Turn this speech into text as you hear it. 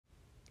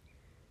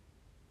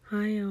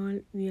Hi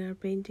all, we are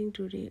painting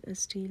today a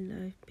still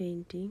life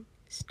painting.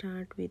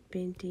 Start with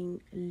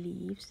painting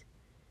leaves.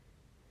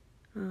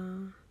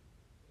 Uh,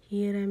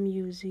 Here I am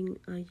using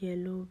a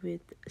yellow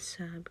with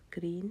sap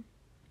green.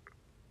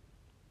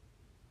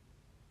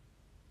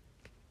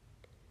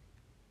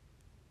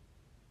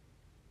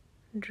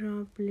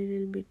 Drop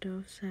little bit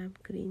of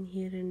sap green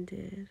here and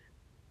there.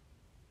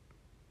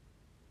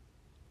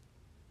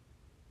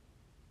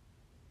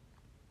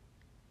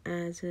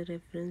 As a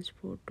reference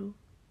photo,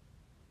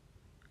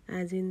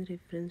 as in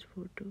reference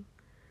photo.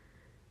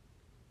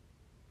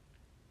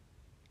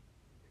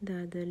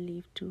 The other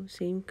leaf too,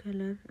 same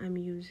color I'm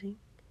using.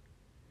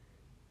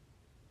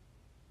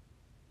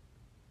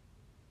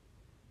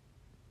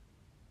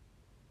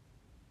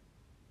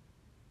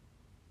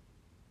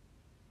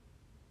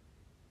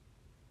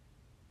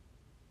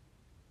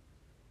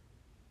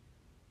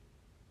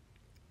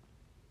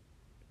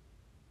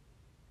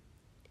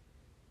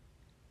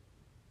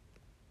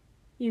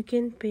 You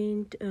can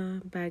paint a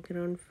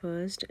background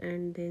first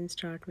and then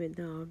start with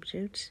the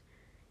objects.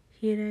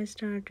 Here I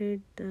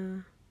started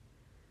the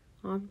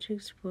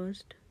objects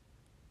first.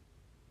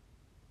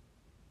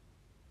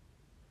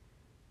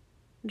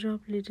 Drop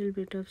little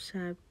bit of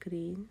sap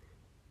green,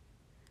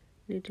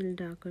 little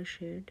darker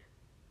shade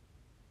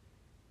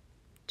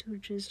to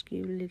just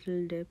give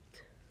little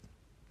depth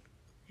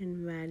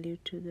and value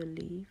to the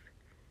leaf.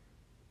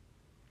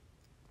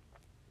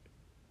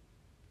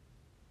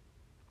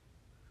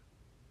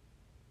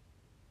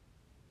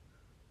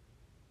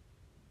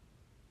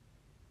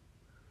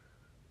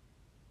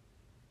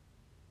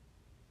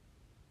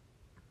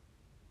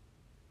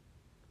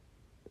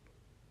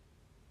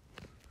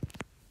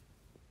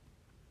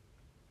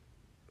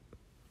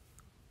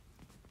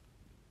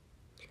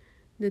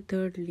 The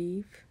third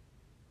leaf,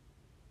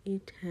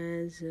 it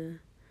has a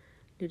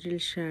little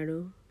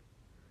shadow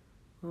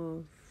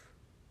of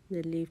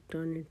the leaf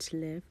on its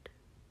left.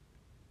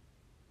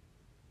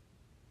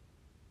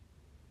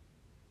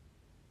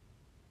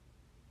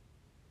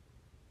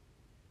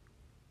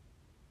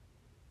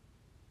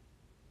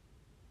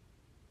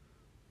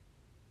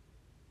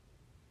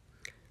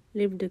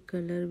 Lift the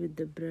color with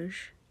the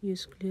brush.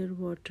 Use clear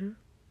water.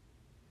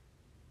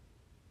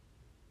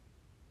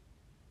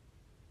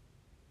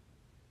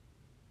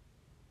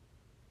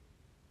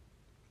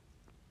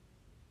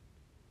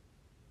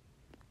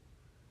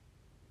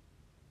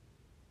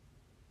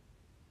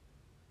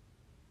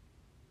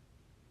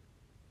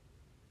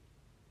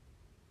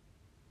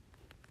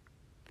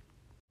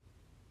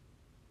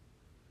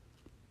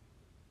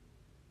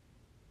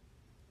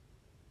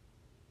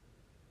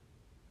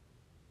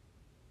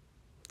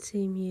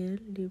 Same here,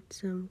 lift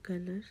some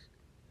colors.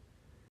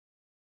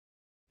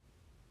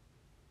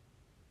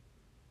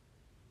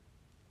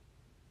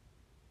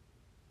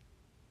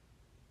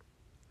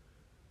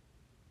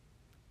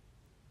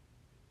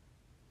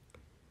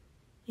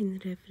 In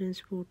the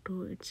reference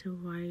photo, it's a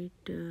white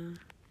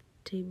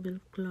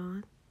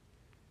tablecloth.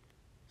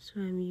 So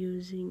I'm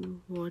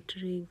using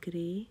watery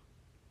gray.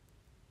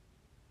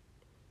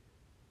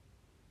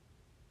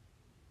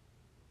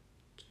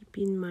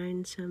 Keep in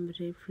mind some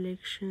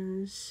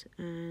reflections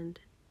and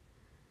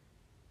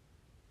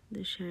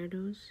the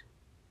shadows.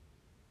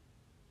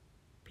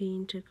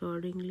 Paint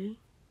accordingly.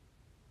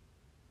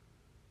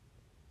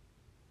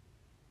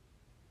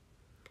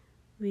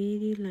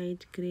 Very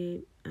light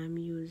gray I'm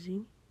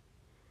using.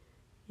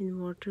 In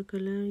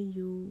watercolor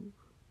you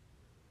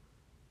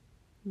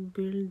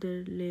build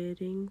the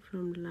layering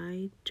from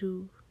light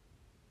to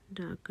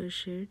darker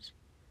shades.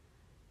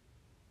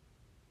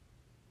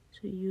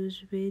 So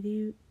use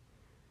very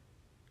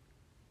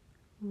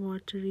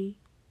watery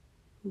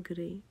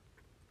gray.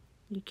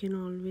 You can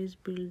always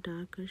build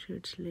darker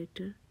shades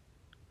later.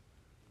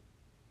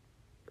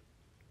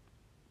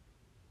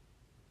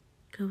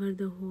 Cover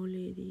the whole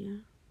area.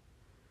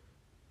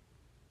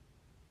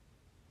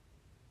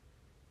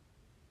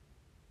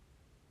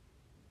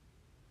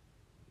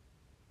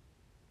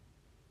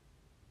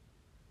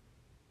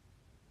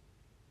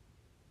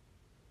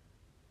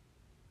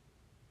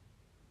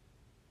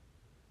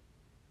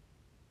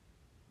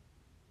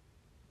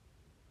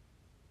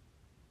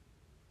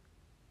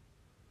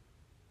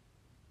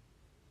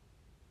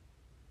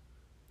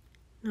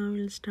 Now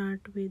we'll start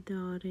with the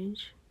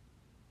orange.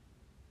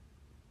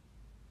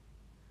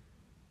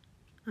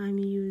 I'm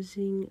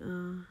using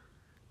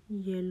a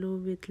yellow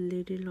with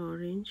little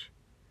orange.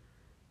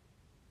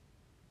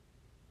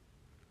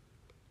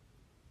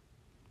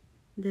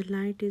 The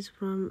light is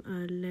from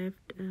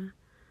left,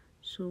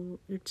 so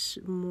it's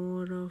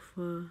more of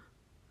a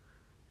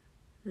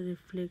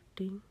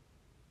reflecting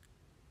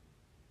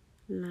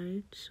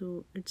light,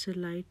 so it's a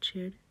light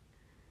shade.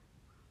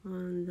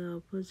 On the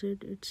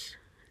opposite, it's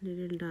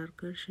little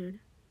darker shade.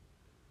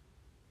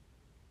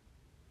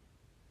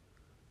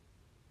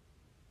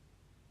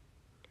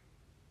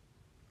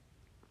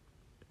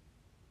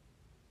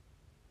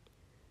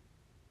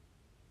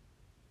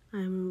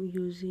 I'm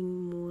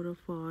using more of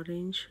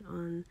orange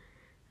on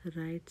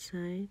right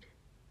side.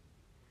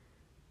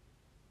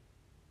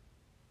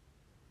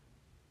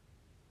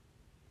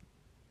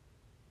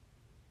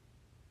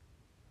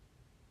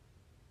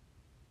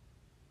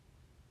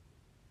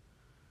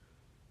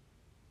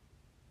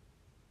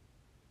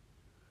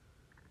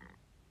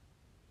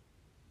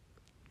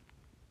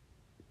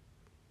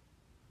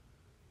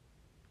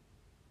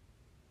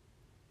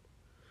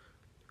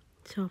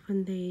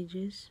 Soften the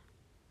edges.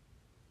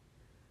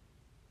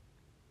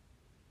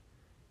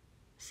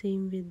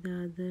 Same with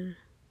the other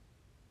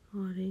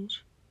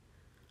orange.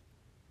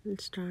 We'll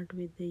start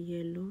with the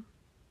yellow.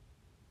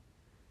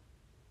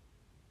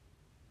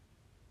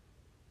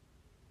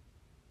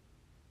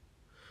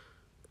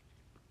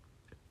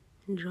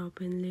 Drop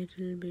in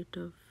little bit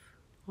of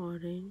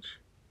orange.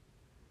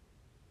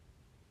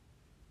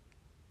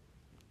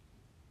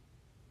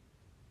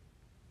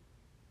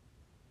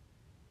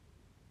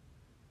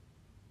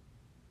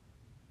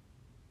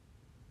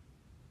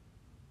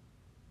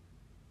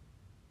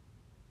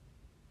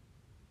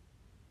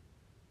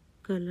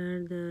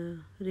 Color the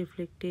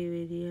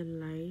reflective area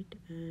light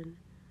and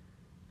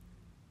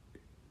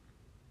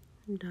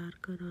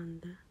darker on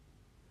the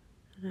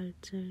right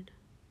side.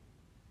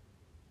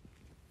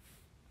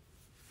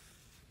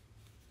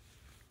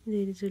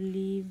 There is a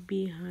leaf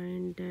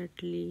behind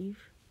that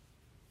leaf.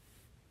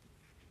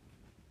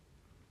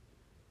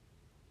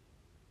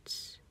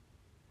 It's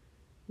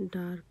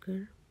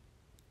darker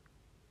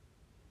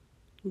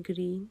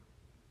green.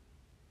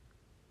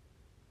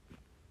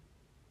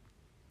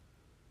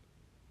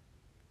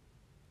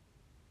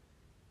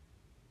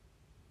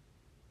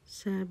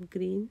 Sap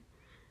green,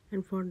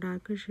 and for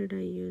darker shade I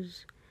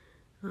use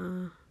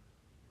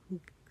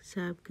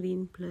sap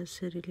green plus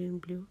cerulean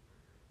blue.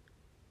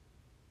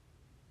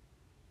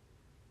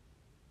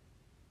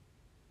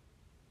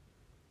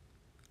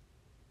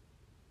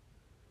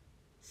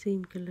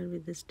 Same color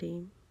with the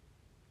stain.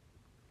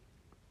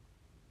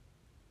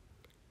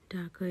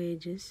 Darker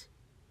edges.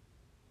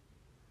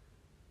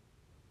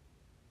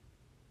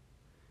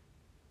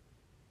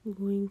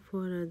 Going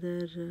for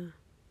other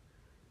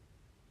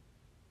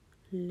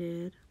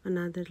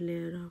another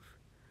layer of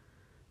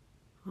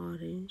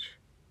orange.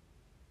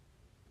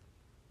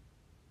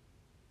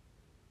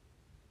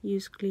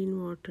 Use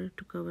clean water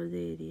to cover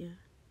the area.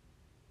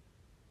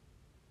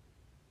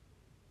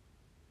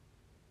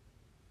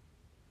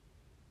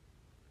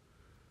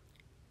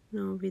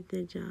 Now with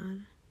the jar,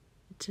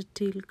 it's a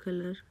teal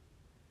color.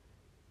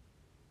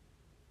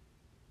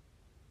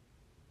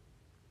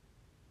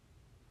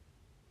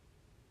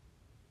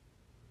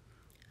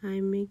 I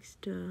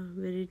mixed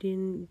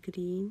viridian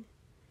green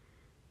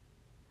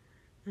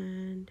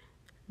and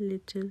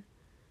little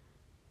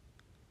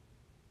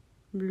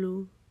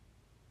blue.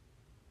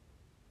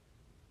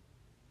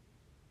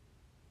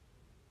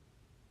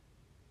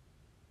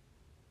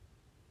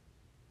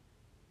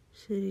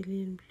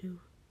 Cerulean blue.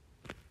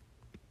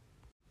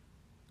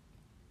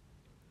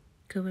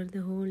 Cover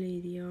the whole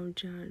area of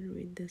jar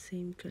with the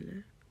same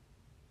color.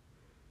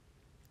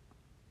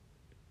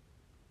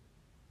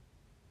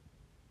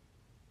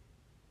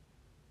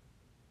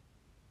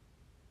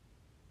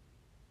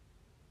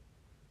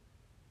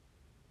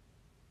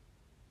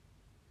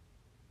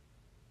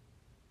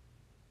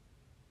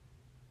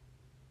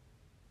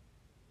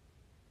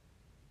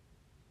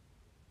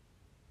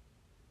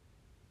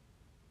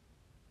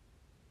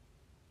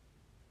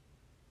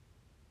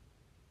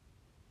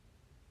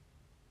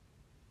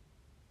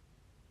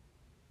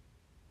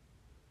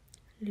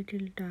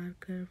 Little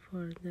darker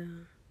for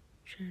the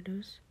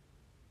shadows.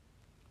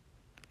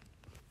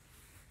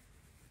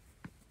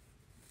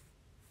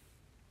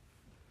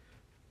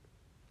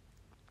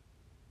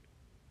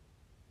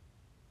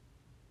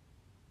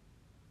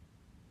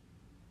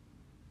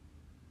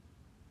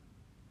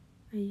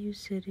 I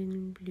use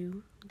cerulean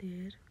blue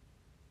there.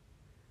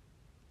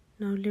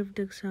 Now lift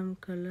some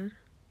color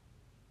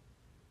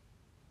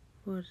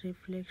for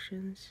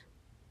reflections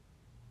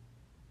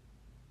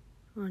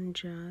on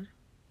jar.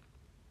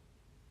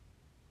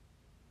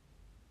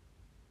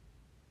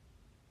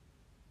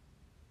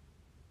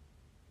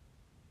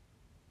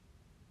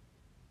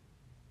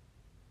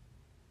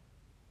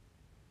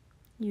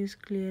 Use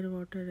clear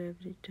water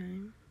every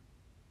time.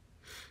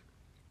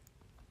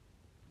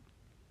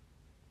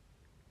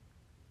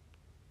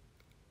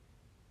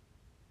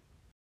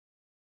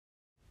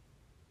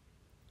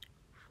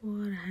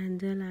 For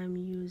handle I am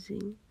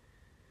using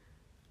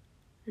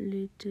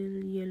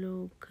little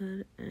yellow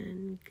ochre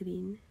and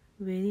green,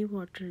 very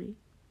watery.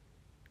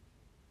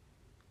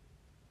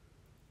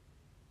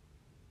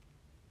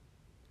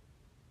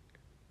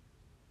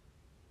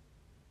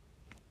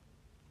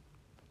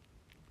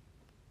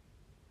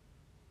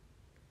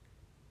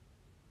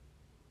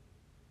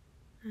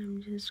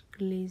 I'm just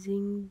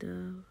glazing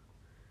the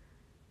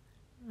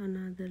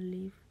another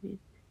leaf with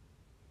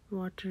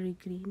watery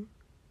green,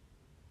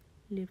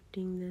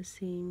 lifting the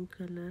same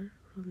color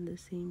from the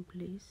same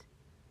place.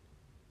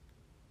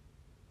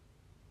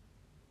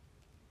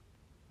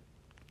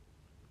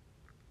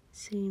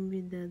 Same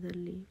with the other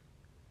leaf.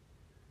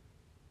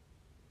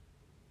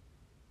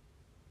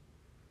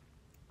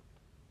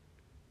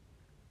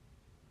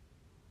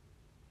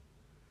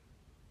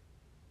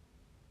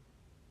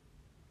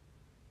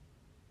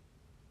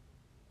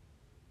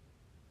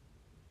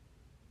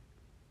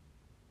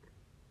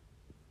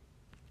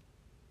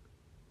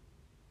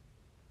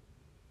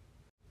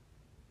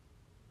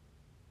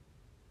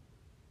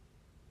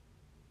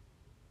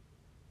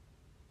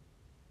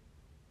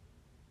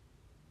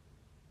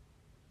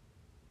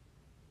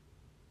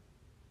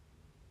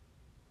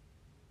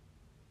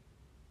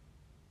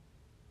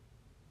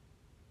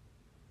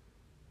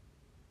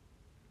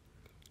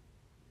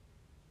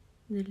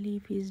 The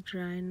leaf is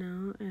dry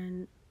now,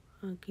 and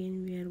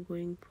again we are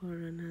going for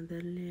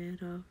another layer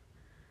of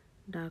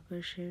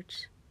darker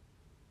shades.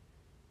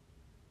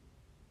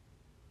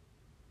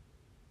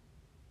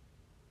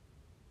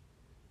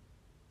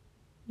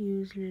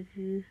 Use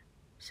little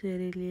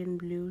cerulean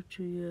blue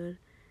to your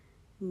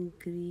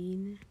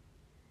green,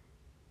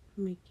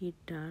 make it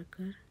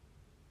darker.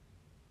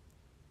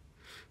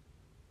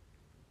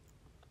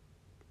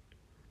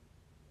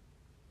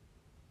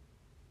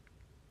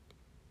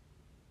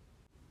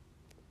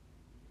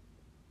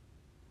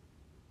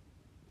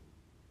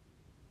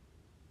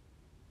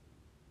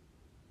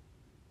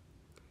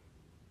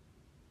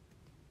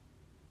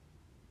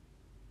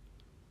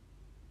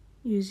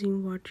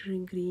 Using watery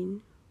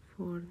green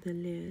for the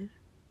layer.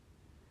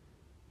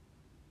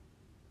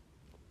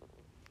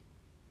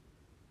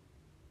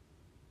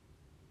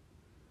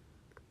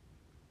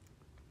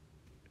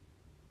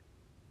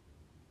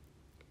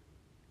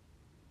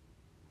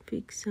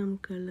 Fix some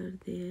color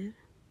there.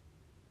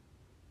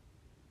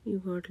 You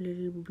got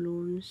little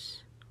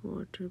blooms,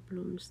 water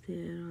blooms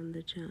there on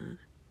the jar.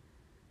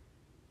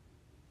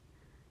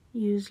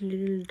 Use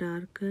little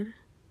darker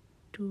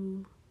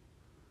to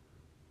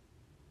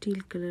teal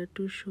color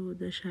to show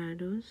the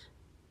shadows.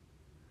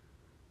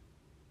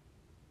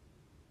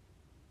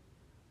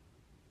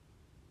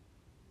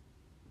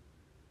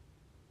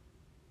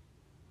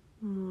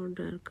 More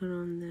darker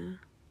on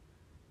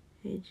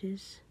the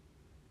edges.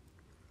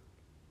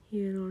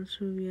 Here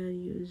also we are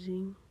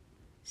using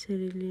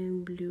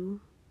cerulean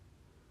blue,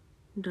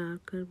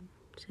 darker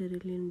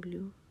cerulean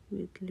blue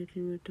with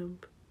little bit of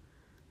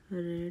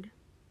red.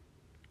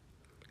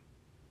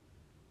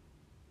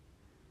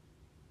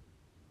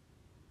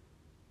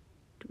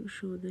 To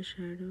show the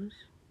shadows.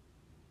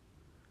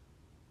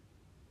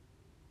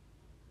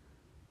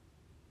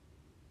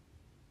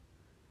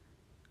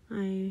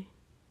 I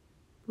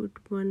put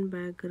one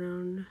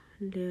background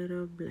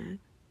layer of black.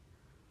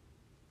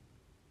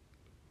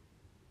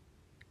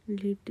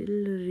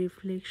 Little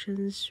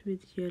reflections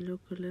with yellow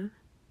color.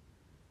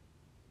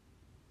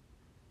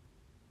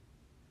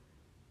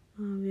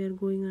 We are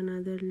going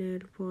another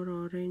layer for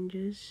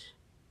oranges.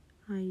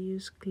 I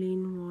use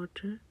clean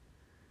water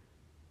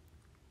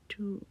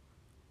to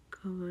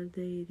cover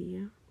the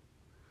area.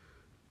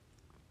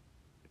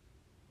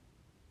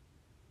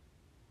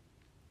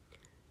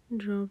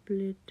 Drop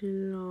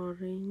little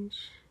orange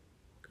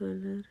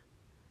color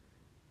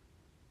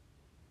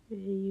where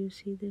you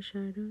see the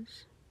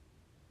shadows.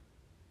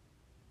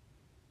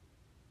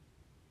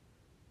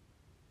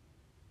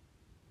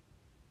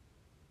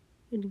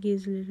 It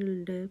gives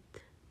little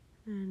depth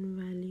and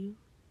value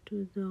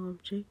to the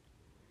object.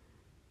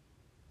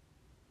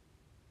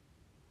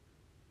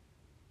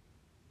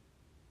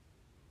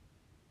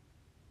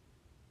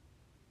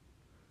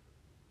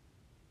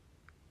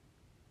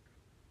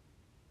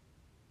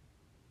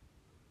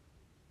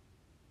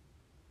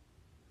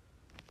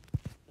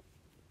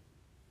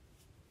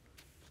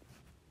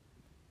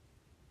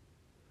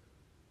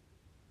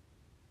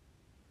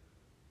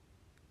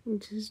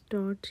 Just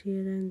dots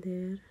here and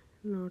there,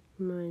 not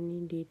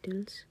many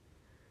details.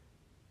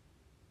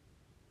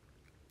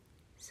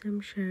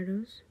 Some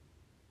shadows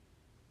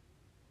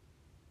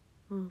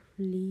of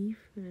leaf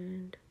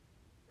and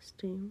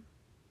stem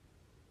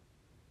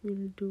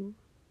will do.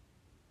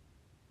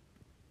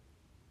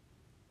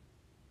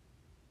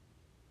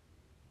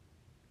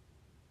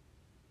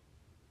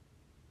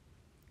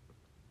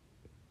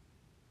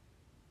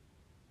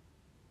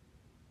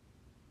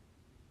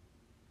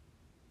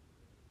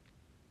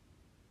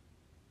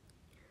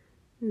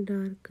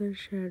 Darker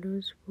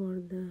shadows for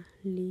the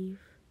leaf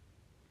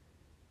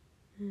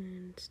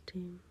and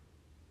stem.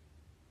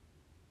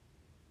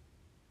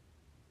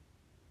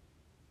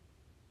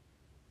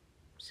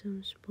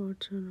 Some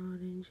spots on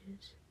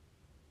oranges.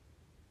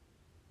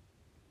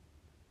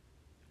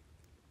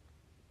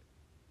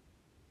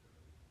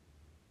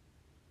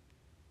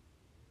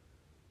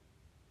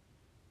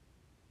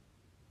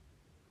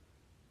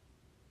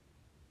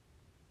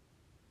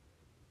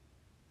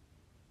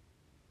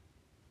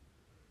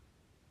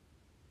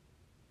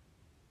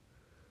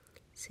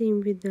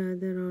 Same with the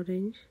other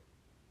orange.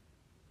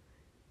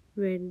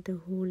 Wet the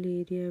whole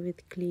area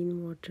with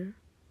clean water.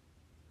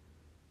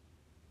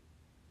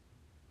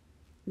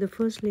 The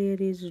first layer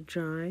is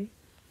dry,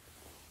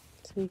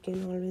 so you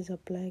can always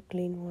apply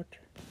clean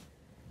water.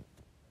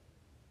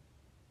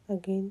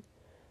 Again,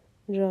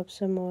 drop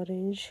some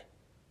orange.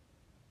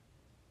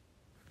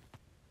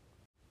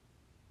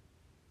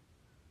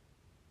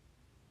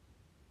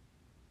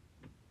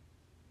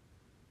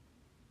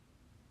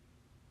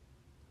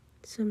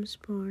 Some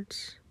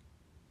spots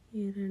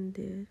here and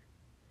there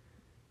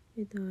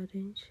with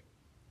orange.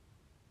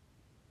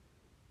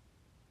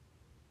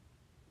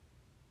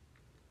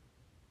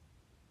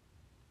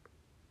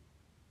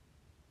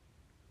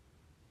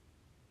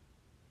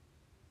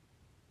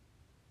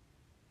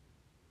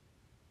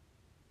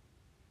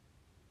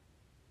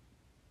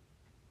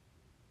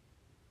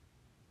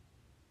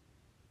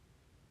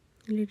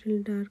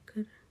 Little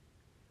darker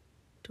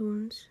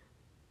tones.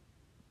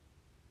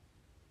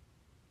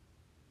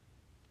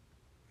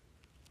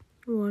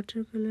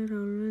 Watercolor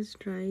always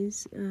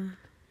dries a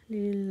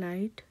little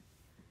light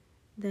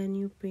than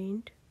you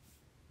paint.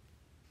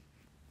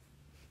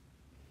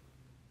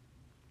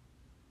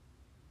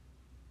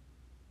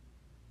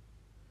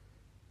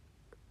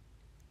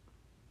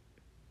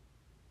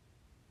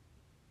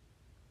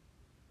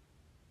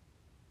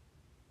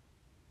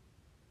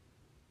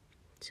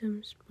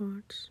 Some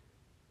spots.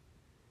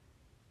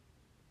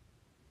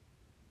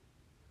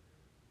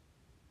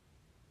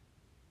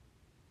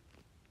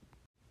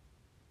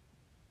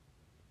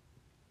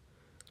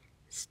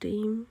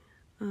 Same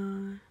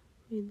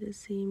with the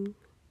same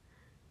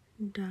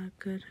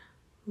darker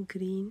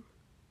green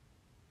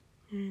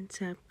and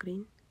sap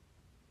green.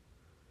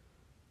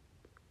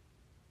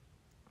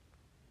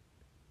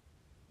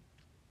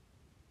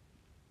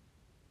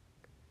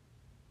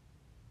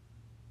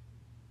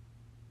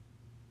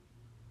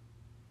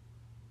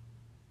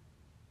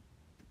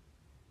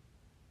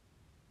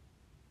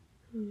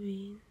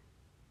 Vein.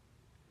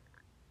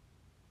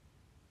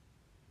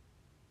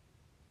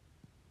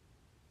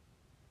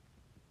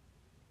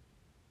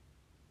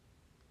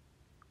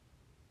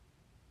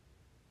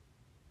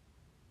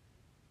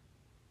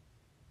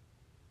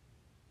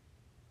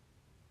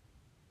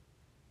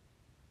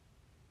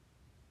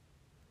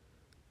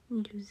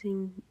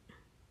 Using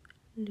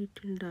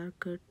little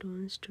darker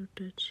tones to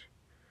touch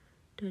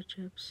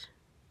ups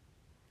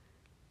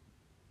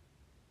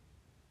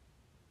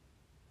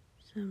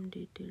some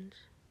details.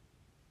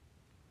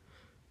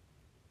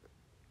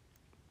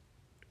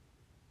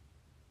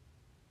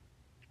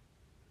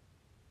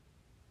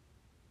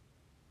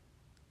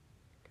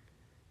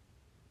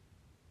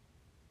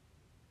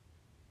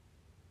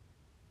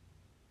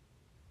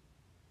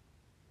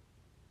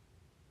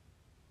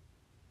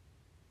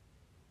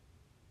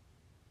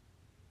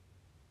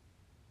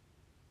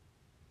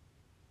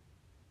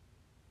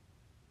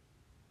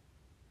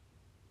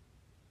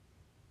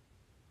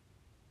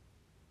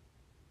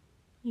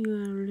 You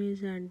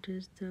always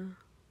adjust the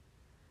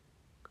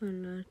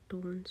color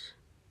tones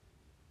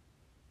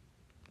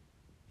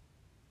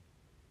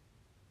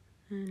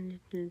and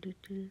little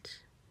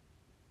details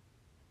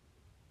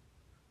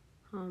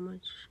how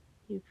much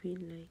you feel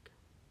like.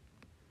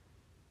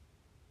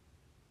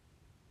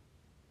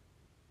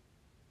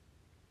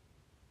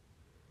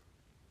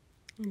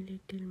 A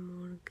little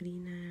more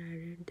green I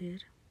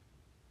added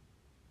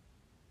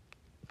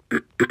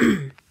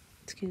there.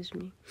 Excuse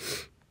me.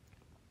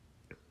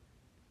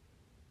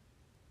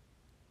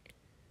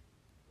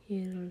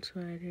 Here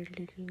also added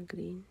little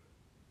green.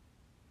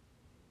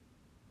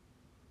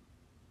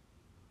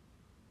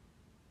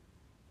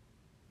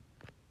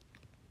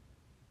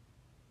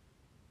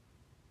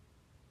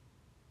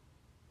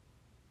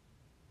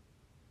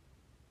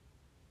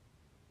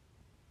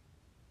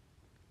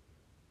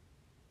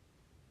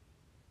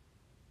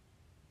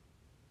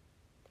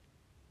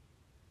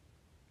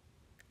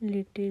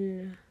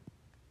 Little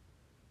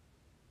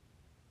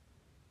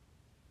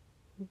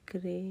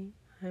gray.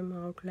 I'm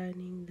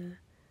outlining the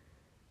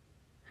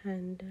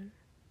handle.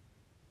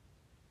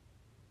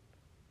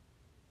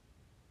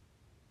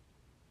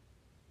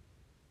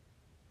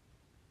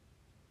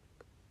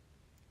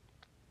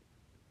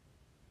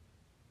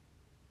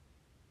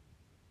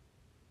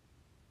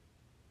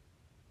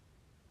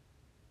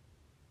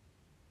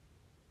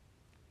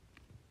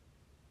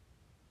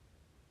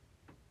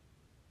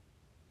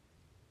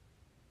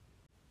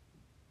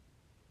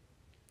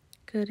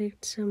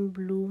 Correct some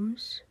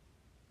blooms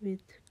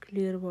with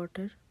clear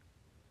water.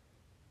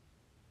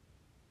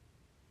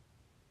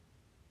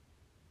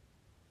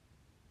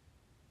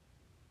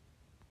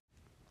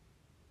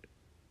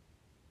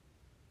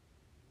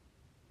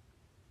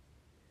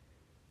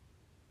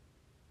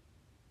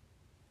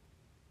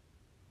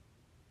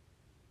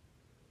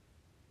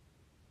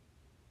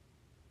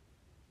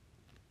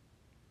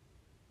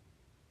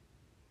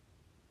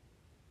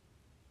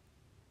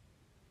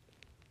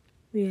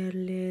 We are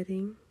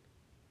layering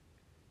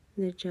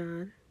the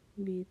jar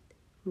with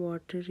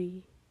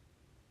watery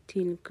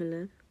teal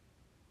color.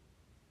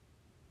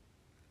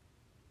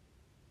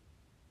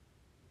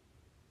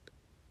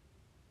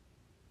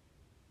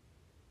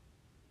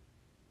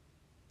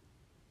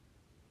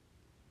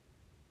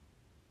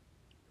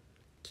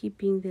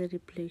 Keeping the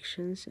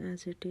reflections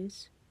as it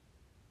is.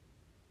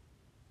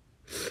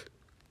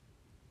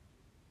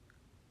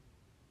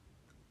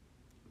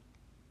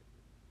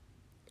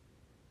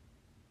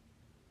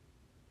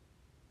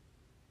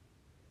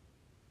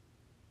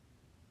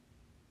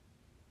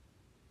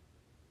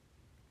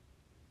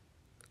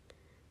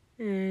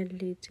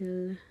 Add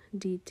little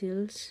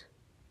details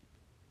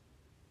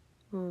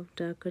of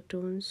darker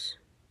tones,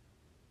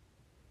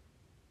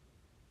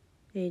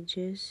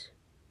 edges.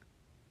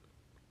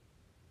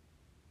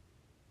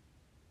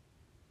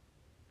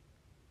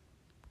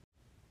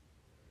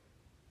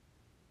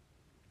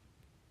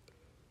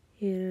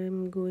 Here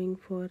I'm going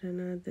for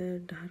another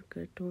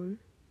darker tone.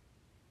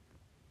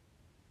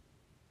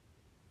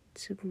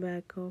 It's a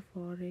back of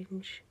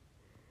orange.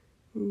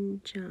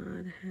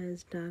 Jar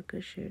has darker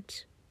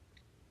shades.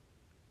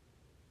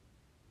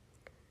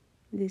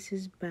 This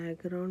is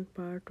background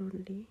part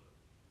only.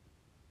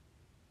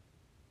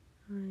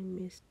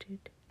 missed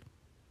it.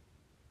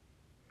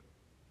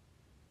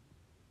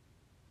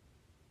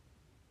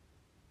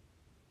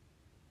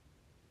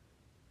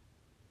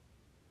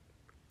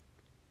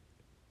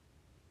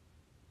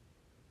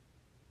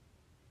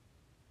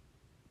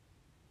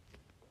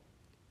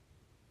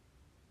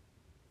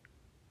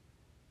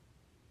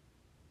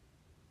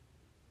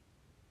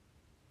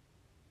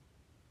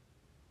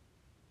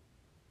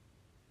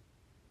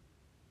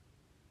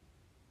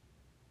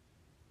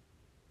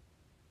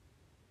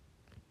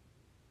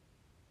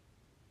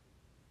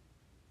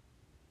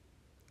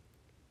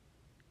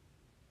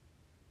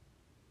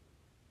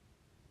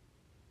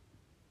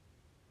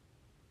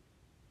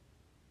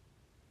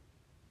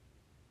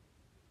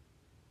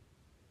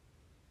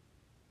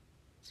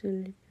 It's a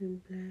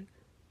little black,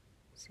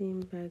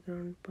 same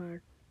background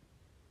part.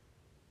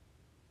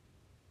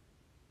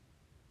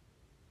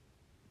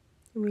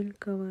 We'll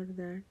cover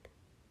that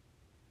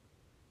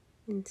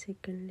in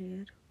second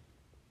layer.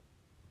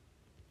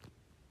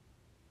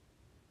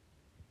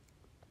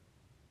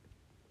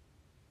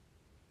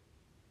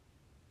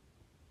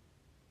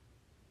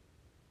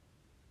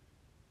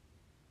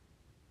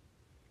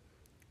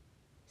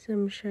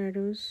 Some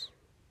shadows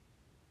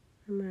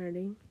I'm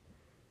adding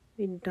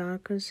with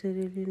darker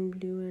cerulean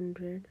blue and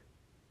red.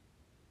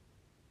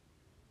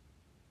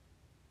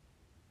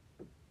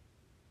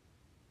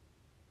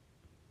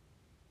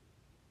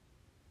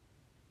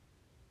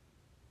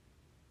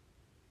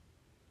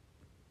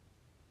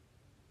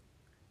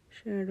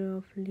 Shadow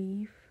of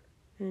leaf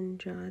and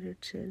jar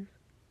itself.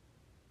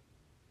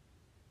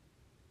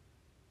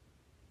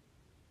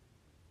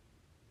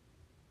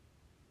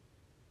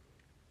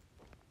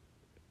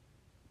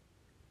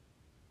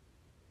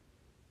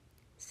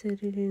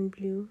 Cerulean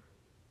blue.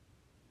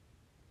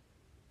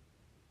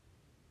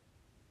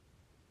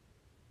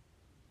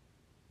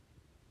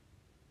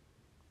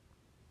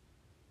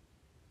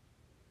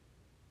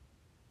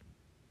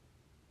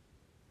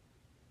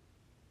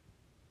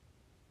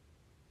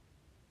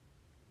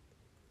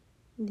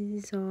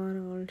 These are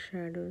all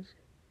shadows.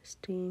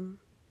 Steam.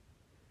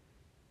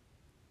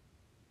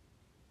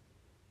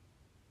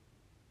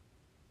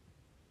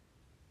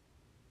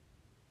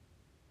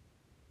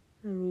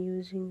 I'm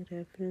using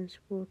reference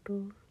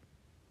photo.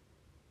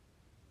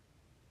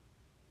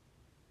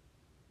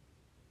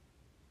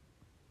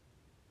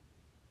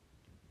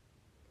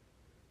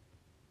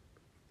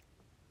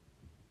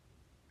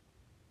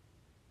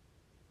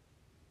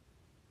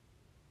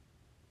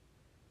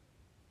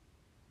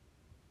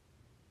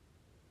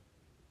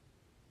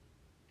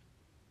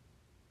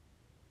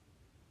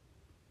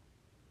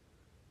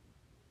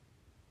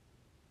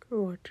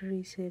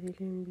 Watery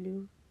cerulean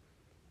blue.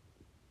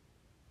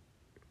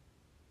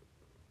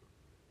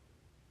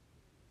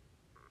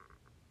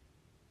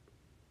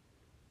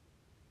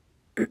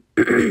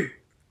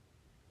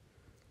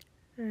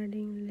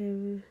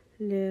 Adding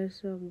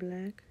layers of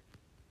black.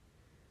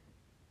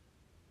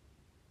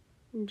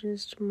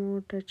 Just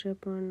more touch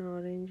up on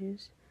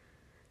oranges,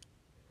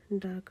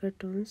 darker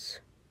tones.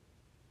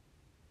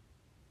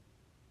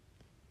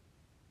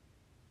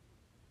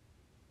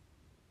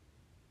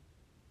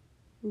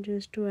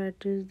 Just to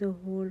adjust the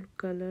whole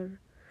color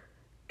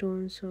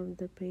tones of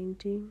the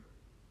painting.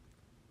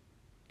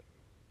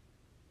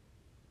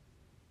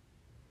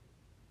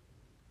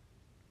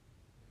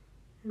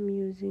 I'm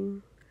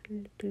using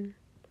little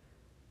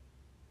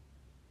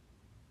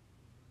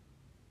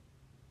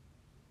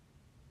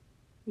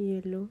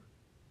yellow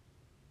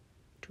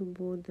to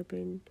both the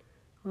paint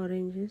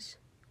oranges.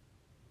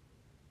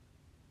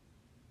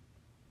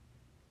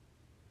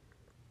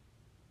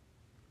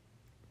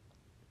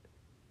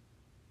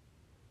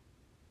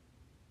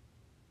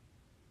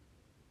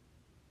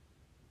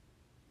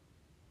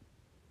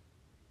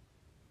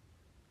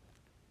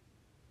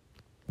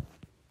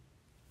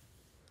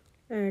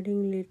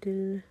 Adding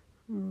little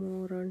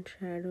more on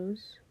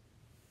shadows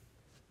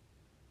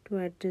to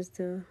adjust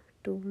the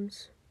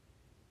tones.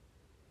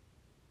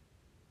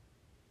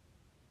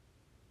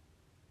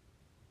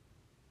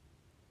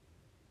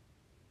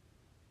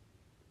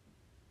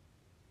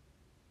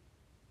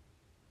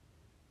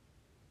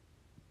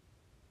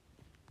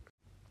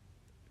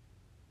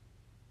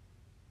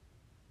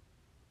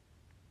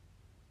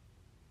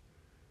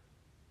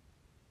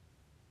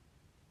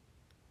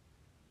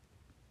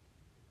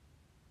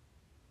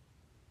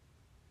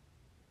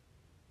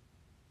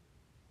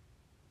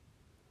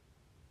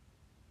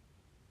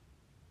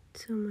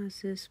 Some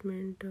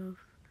assessment of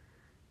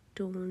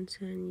tones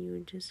and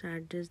you just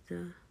adjust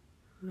the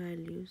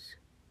values.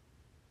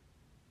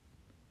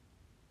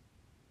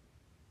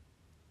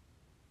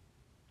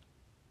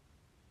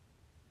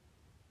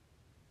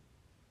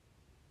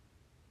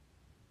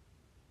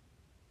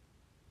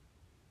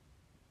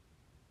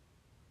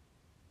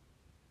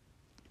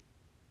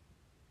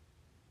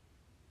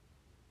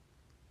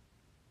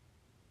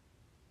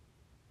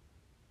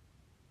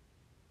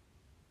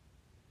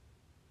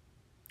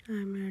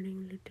 I'm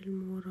adding little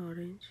more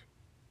orange.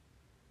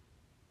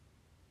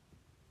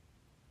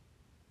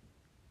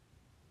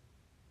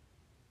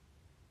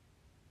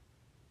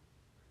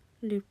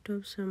 Lift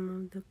up some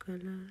of the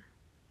color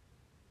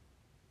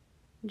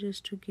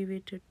just to give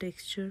it a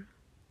texture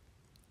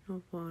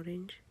of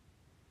orange.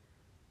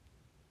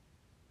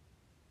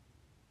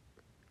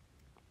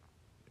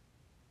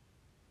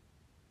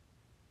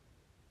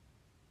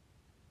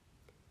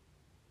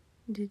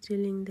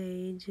 Detailing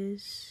the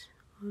edges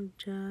of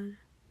jar.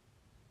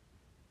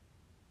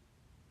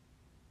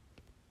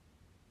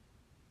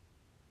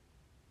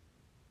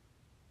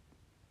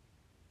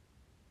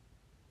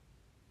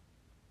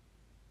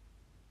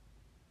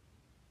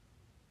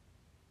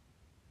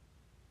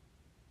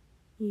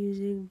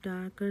 Using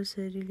darker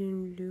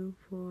cerulean blue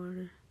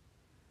for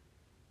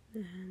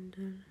the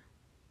handle.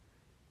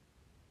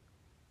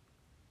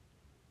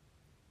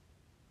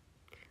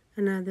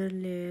 Another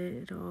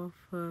layer of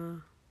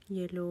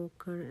yellow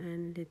ochre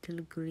and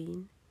little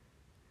green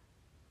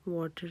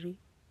watery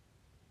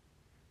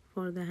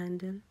for the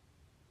handle.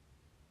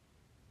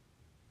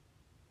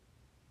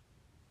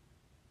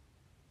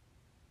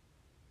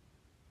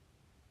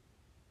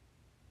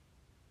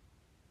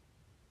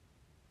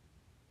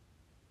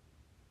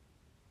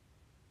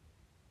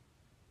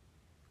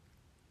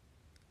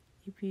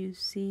 If you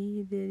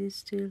see there is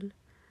still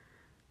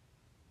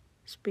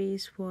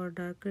space for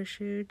darker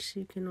shades,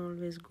 you can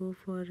always go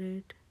for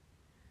it.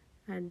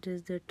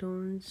 Adjust the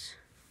tones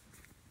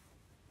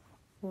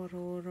for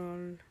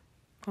overall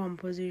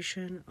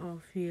composition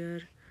of your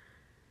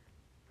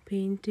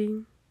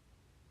painting.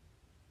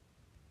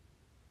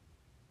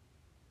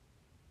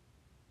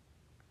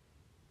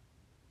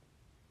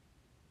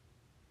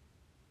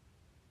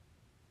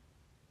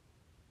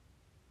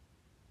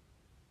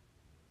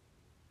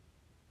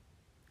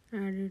 Add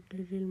a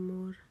little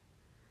more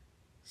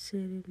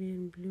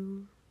cerulean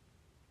blue.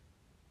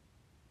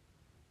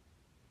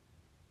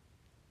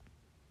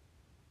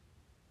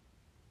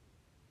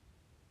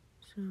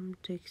 Some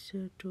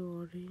texture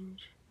to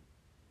orange.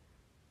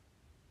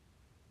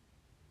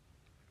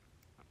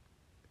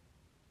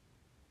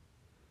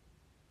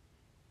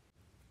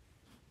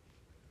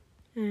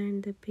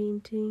 And the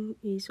painting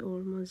is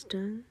almost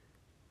done.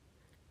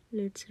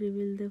 Let's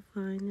reveal the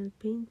final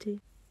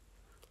painting.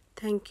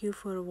 Thank you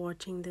for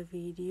watching the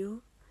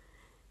video.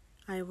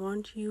 I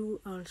want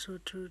you also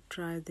to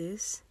try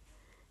this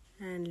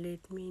and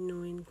let me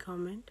know in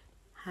comment.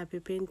 Happy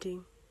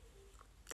painting.